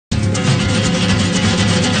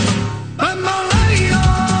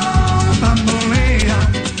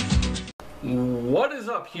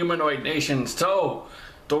up, Humanoid Nation? So,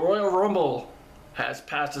 the Royal Rumble has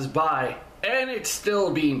passed us by, and it's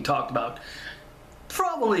still being talked about.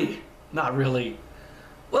 Probably not really.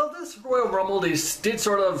 Well, this Royal Rumble, they did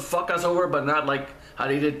sort of fuck us over, but not like how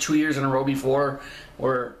they did 2 years in a row before,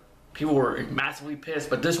 where people were massively pissed.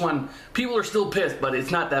 But this one, people are still pissed, but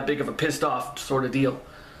it's not that big of a pissed off sort of deal.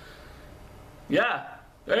 Yeah.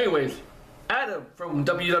 Anyways, Adam from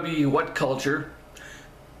WWE What Culture.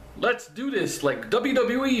 Let's do this, like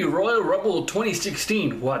WWE Royal Rumble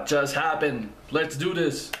 2016. What just happened? Let's do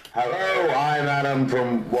this. Hello, I'm Adam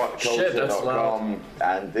from Shit, that's WhatCulture.com,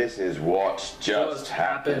 and this is what just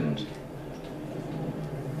happened.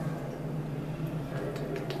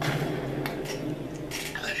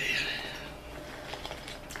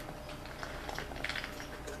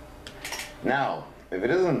 Now, if it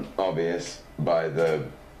isn't obvious by the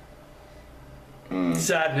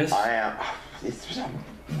Sadness. I am. It's just, I'm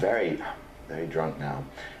very, very drunk now.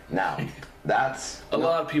 Now, that's A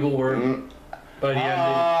lot of people were, but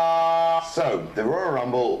yeah, so the Royal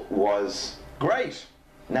Rumble was great.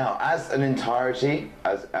 Now, as an entirety,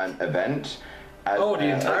 as an event, as Oh, the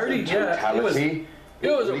entirety? as a Yeah, totality, it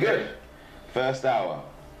was really okay. good. First hour,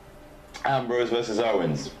 Ambrose versus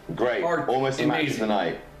Owens, great. Art, Almost the match of amazing. the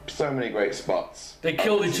night. So many great spots. they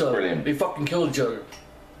killed each other. Brilliant. They fucking killed each other.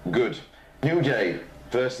 Good. New Day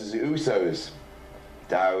versus the Usos.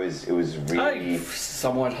 That was, it was really. I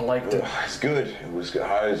somewhat liked it. It's good. It was good.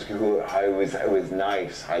 It was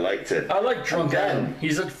nice. I liked it. I like Drunk And then, Adam.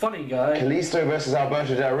 He's a funny guy. Kalisto versus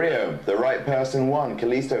Alberto Del Rio. The right person won.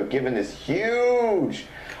 Kalisto given this huge.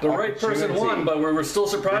 The right person won, but we were still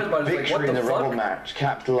surprised by it. Like, Victory what in the the Rumble fuck? match,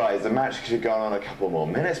 capitalized. The match could have gone on a couple more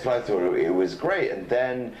minutes, but I thought it was great. And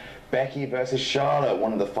then Becky versus Charlotte,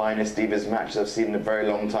 one of the finest Divas matches I've seen in a very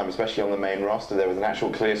long time, especially on the main roster. There was an actual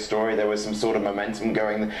clear story. There was some sort of momentum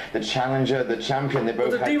going. The challenger, the champion, they both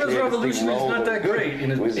But the had Divas clear Revolution is distinct not roles. that It was great good.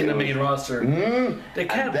 in It was- the it main was- roster. They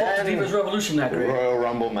can't And book the then Divas Revolution that the great. Royal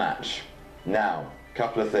Rumble match. Now,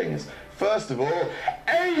 couple of things. First of all,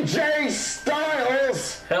 AJ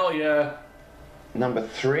Styles, Hell yeah. number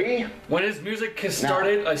 3. When his music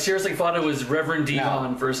started, I seriously thought it was Reverend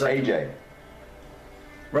Devon for a second. AJ.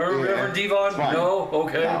 Reverend Yeah, Devon? it's fine. No?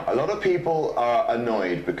 Okay. Now, a lot of people are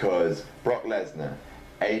annoyed because Brock Lesnar,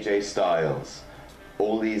 AJ Styles,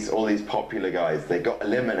 all these popular guys, they got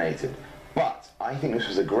eliminated. But I think this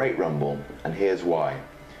was a great Rumble, and here's why.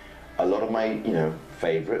 A lot of my,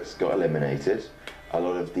 favorites got eliminated. A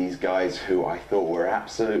lot of these guys who I thought were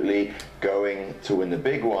absolutely going to win the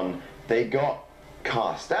big one, they got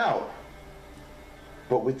cast out.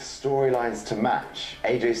 But with storylines to match,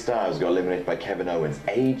 AJ Styles got eliminated by Kevin Owens.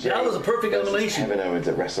 AJ That was a perfect versus elimination. Kevin Owens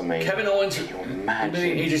at WrestleMania. Kevin Owens, Can you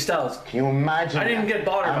imagine? AJ Styles. Can you imagine? I didn't that? get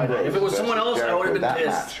bothered by that. If it was Ambrose someone versus else, I would have been Jericho,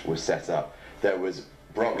 pissed. That match was set up. There was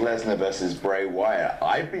Brock Lesnar versus Bray Wyatt.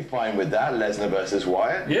 I'd be fine with that. Lesnar versus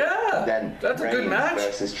Wyatt. Yeah, Then that's a good Reigns match.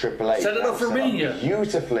 versus Triple H. Set it That up was for set Mania.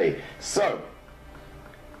 beautifully. So.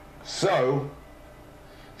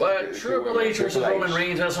 But Triple H versus Triple H Roman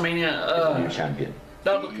Reigns, new WrestleMania, champion.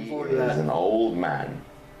 not looking forward to He is that. an old man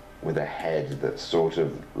with a head that's sort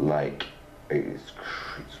of like it's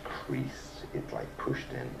creased, it's like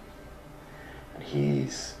pushed in, and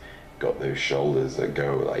he's got those shoulders that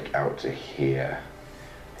go like out to here,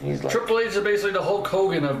 and he's like Triple H is basically the Hulk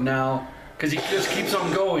Hogan of now, because he just keeps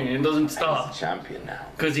on going and doesn't he's stop, the champion now.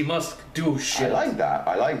 because he must do shit. I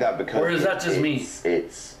like that because Or is that just me?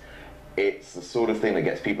 It's the sort of thing that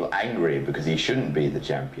gets people angry because he shouldn't be the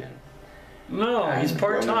champion. No, he's And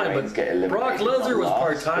part-time, Roman Reigns get but eliminated Brock Lesnar from was last,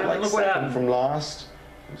 part-time, but, like, and look what second happened. from last.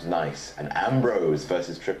 It was nice. And Ambrose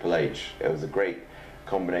versus Triple H. It was a great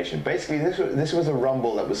combination. Basically, this was a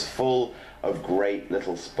Rumble that was full of great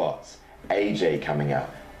little spots. AJ coming out,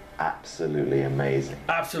 absolutely amazing.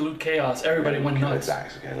 Absolute chaos, everybody went nuts.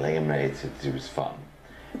 Exactly, getting eliminated, it was fun.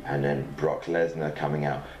 And then Brock Lesnar coming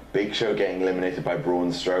out. Big Show getting eliminated by Braun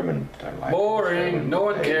Strowman. Don't like Boring, Strowman. no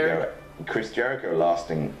one There you cared. go. Chris Jericho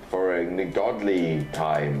lasting for a godly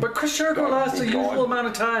time. But Chris Jericho lasts a usual amount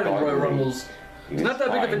of time in Royal Rumbles. It's not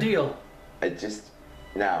that big of a deal. It just,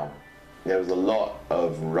 now, there was a lot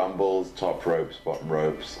of Rumbles, top ropes, bottom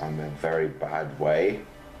ropes. I'm in a very bad way.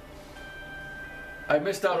 I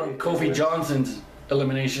missed out on Kofi Johnson's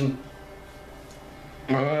elimination.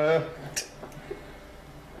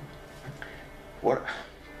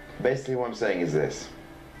 Basically what I'm saying is this.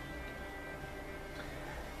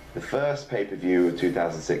 The first pay-per-view of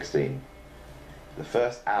 2016, the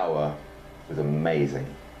first hour was amazing.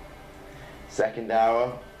 Second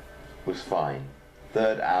hour was fine.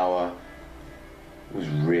 Third hour was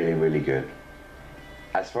really, really good.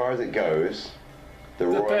 As far as it goes, The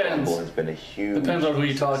Royal Depends. Rumble has been a huge Depends on who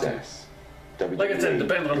you talk to. success. WWE, Like I said,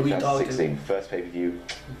 depends on who you talk to. 2016, first pay-per-view,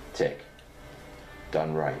 tick.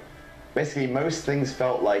 Done right. Basically, most things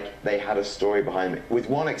felt like they had a story behind them, with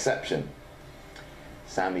one exception.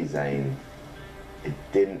 Sami Zayn, it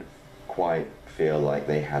didn't quite feel like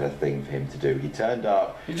they had a thing for him to do. He turned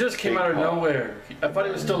up. He just came big out of pop, nowhere. I thought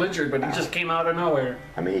he was still injured, but he just came out of nowhere.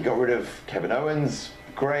 I mean, he got rid of Kevin Owens.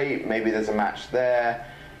 Great, maybe there's a match there.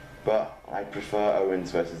 But I prefer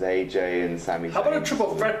Owens versus AJ and Sami Zayn. How about a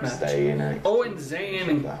triple threat match? Stay in it. Owen Zayn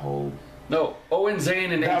and That whole... no, Owen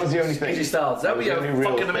Zayn and That was the only thing. AJ Styles. That would be a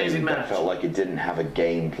fucking amazing That match. felt like it didn't have a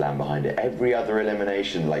game plan behind it. Every other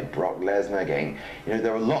elimination, like Brock Lesnar getting,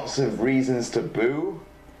 there were lots of reasons to boo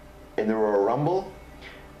in the Royal Rumble,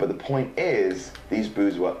 but the point is, these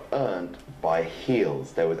boos were earned by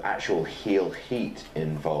heels. There was actual heel heat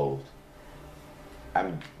involved,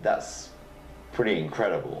 and that's pretty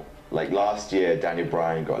incredible. Like last year, Daniel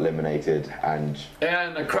Bryan got eliminated, and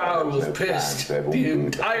the crowd was pissed so everyone the booed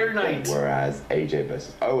entire everything. night. Whereas AJ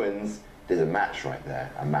versus Owens, there's a match right there,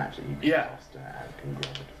 a match that you can Yeah. foster and can grow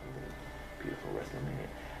into something beautiful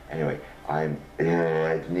WrestleMania. Anyway,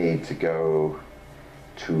 I need to go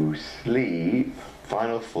to sleep.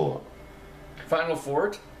 Final thought. Final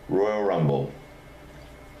Fort. Royal Rumble.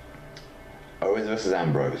 Owens versus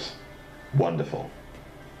Ambrose. Wonderful.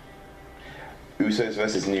 Usos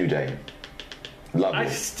versus New Day. Lovely.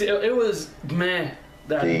 It was meh,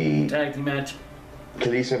 that The- tag team match.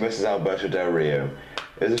 Kalisto versus Alberto Del Rio.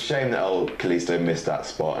 It was a shame that old Kalisto missed that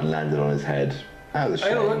spot and landed on his head. That was a I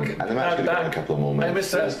shame. gotta look And the match at could have gone a that. couple of more I minutes.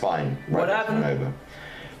 missed That was that. fine. What Right, happened? over.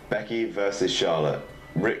 Becky versus Charlotte.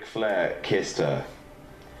 Ric Flair kissed her.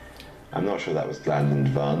 I'm not sure that was planned in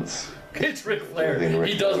advance. It's Ric Flair. I think Ric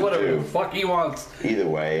He does Flair whatever would the do. fuck he wants. Either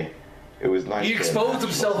way, it was nice. He to exposed match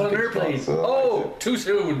himself lots on of an big airplane. spots, so I Oh, liked too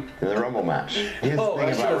soon. it. In the Rumble match. Here's Oh, the I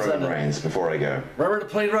thing should have about said Roman that. Reigns before I go. Remember the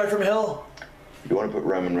plane ride from hell? You want to put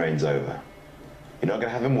Roman Reigns over. You're not going to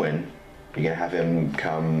have him win. You're going to have him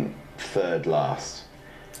come third last.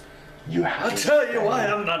 You have I'll tell you why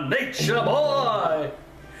I'm the nature boy.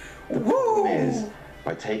 Woo! is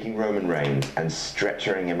by taking Roman Reigns and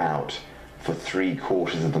stretching him out for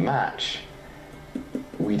 3/4 of the match,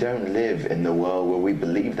 we don't live in the world where we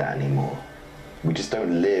believe that anymore. We just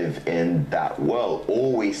don't live in that world.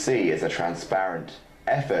 All we see is a transparent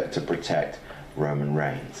effort to protect Roman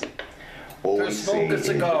Reigns. All we Just smoke see a is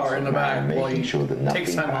cigar Vince in the McMahon back while making he sure that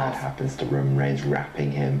takes nothing time bad off. happens to Roman Reigns,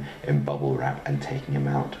 wrapping him in bubble wrap and taking him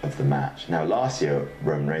out of the match. Now, last year,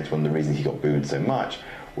 Roman Reigns, one of the reasons he got booed so much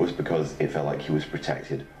was because it felt like he was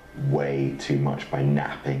protected way too much by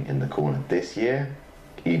napping in the corner. This year,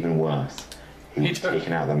 even worse. He was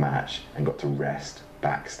taken out of the match and got to rest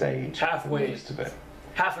backstage Halfway. for most of it.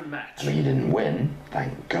 Half a match. I mean, he didn't win,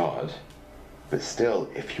 thank God. But still,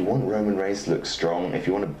 if you want Roman Reigns to look strong, if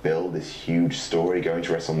you want to build this huge story going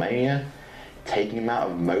to WrestleMania, taking him out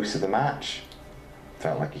of most of the match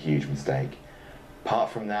felt like a huge mistake. Apart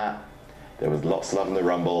from that, there was lots of love in the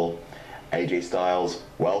Rumble. AJ Styles,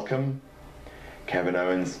 welcome. Kevin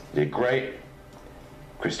Owens did great.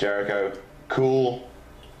 Chris Jericho, cool.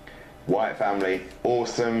 Wyatt family,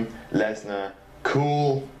 awesome. Lesnar,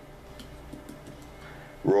 cool.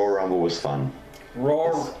 Royal Rumble was fun.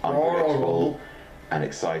 Roar, Unpredictable and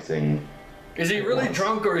exciting. Is he really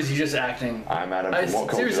drunk or is he just acting? I'm Adam I from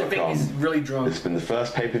seriously think he's WhatCulture.com. really drunk. It's been the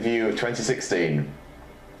first pay-per-view of 2016.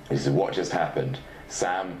 This is what just happened.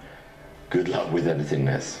 Sam, good luck with editing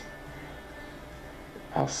this.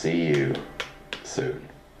 I'll see you soon.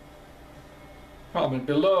 Comment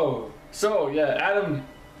below. So yeah, Adam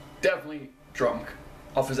definitely drunk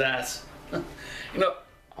off his ass. You know,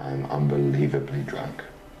 I'm unbelievably drunk.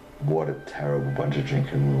 What a terrible bunch of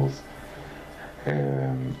drinking rules.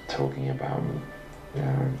 Talking about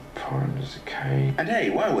pounds of cake. And hey,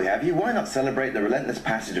 while we have you, why not celebrate the relentless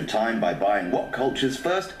passage of time by buying What Culture's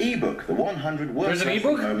first ebook, The 100 Worst There's an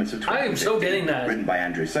Wrestling ebook? Moments of I am so 2015, getting that. Written by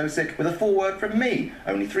Andrew Sosick with a foreword from me.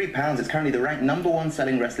 Only £3. It's currently the ranked #1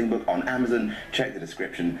 selling wrestling book on Amazon. Check the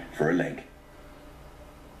description for a link.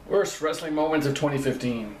 worst wrestling moments of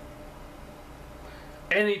 2015.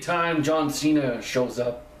 Anytime John Cena shows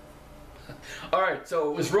up. Alright, so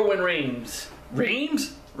it was Roman Reigns.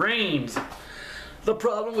 Reigns. The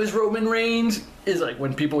problem with Roman Reigns is like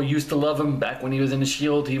when people used to love him back when he was in the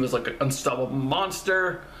Shield, he was like an unstoppable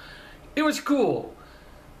monster. It was cool.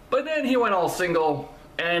 But then he went all single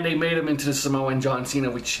and they made him into the Samoan John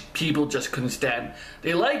Cena, which people just couldn't stand.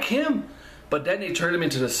 They like him, but then they turned him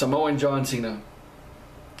into the Samoan John Cena.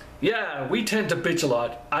 Yeah, we tend to bitch a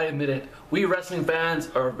lot, I admit it. We wrestling fans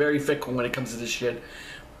are very fickle when it comes to this shit.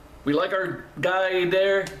 We like our guy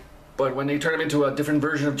there, But when they turn him into a different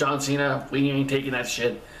version of John Cena, we ain't taking that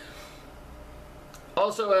shit.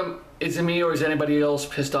 Also, is it me or is anybody else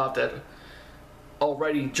pissed off that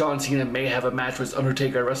already John Cena may have a match with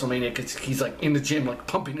Undertaker at WrestleMania because he's like in the gym, like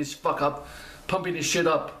pumping his shit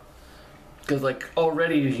up. Because like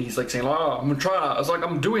already he's like saying, "Oh, I'm gonna try." I was like,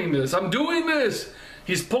 "I'm doing this."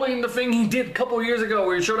 He's pulling the thing he did a couple years ago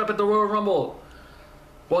where he showed up at the Royal Rumble.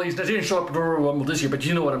 Well, he didn't show up at the Royal Rumble this year, but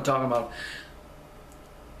you know what I'm talking about.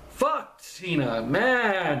 Fuck Cena,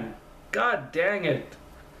 man. God dang it.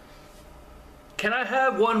 Can I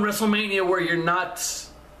have one WrestleMania where you're not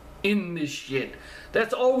in this shit?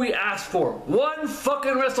 That's all we ask for. One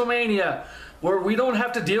fucking WrestleMania where we don't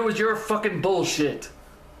have to deal with your fucking bullshit.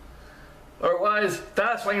 Otherwise,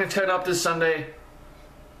 Fastlane gonna turn up this Sunday.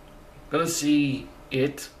 Gonna see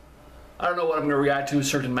it. I don't know what I'm gonna react to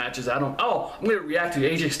certain matches. I'm gonna react to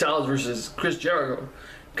AJ Styles versus Chris Jericho.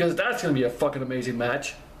 Because that's gonna be a fucking amazing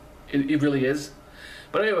match. It really is.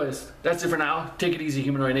 But anyways, that's it for now. Take it easy,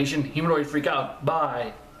 Humanoid Nation. Humanoid freak out.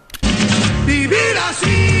 Bye. Vivir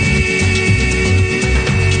así.